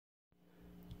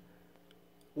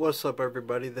What's up,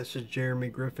 everybody? This is Jeremy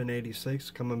Griffin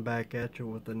 86 coming back at you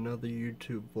with another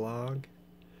YouTube vlog.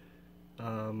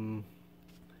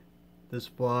 This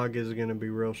vlog is going to be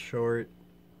real short.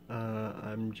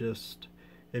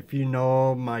 If you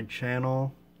know my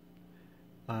channel,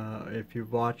 if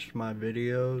you've watched my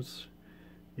videos,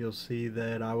 you'll see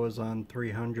that I was on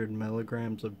 300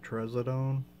 milligrams of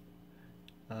Trazodone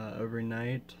every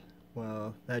night.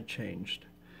 Well, that changed.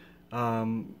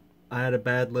 I had a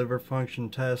bad liver function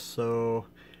test, so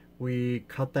we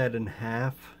cut that in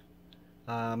half.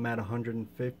 I'm at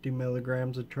 150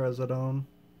 milligrams of Trazodone.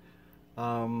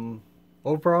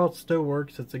 Overall, it still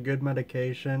works. It's a good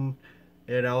medication.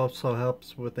 It also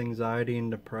helps with anxiety and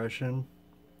depression.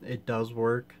 It does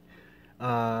work.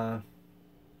 So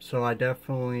I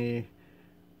definitely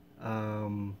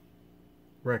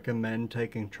recommend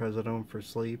taking Trazodone for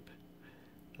sleep.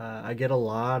 I get a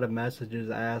lot of messages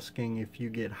asking if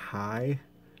you get high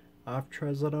off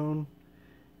Trazodone,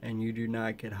 and you do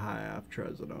not get high off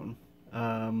Trazodone.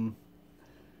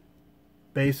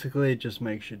 Basically, it just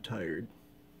makes you tired.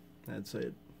 That's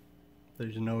it.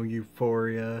 There's no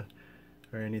euphoria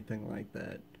or anything like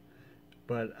that.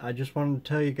 But I just wanted to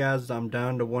tell you guys I'm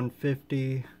down to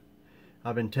 150.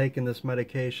 I've been taking this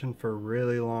medication for a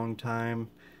really long time.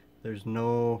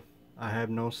 I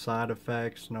have no side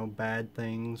effects, no bad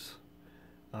things.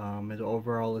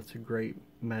 Overall, it's a great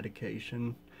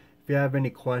medication. If you have any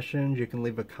questions, you can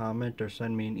leave a comment or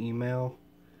send me an email.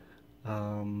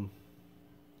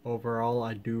 Overall,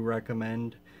 I do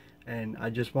recommend. And I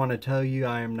just want to tell you,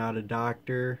 I am not a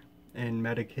doctor, and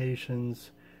medications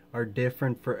are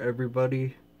different for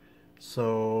everybody.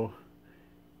 So,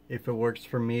 if it works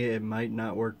for me, it might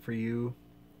not work for you.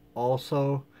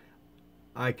 Also,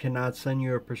 I cannot send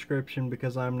you a prescription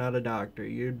because I'm not a doctor.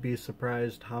 You'd be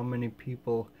surprised how many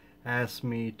people ask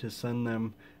me to send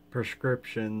them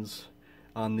prescriptions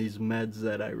on these meds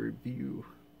that I review.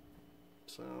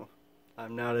 So,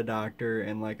 I'm not a doctor,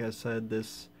 and like I said,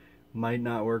 this might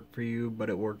not work for you, but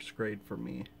it works great for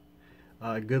me.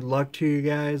 Good luck to you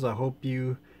guys. I hope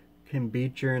you can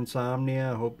beat your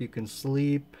insomnia. I hope you can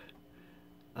sleep.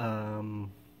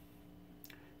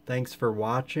 Thanks for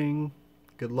watching.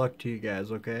 Good luck to you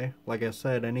guys, okay? Like I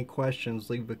said, any questions,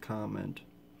 leave a comment.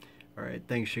 Alright,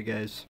 thanks you guys.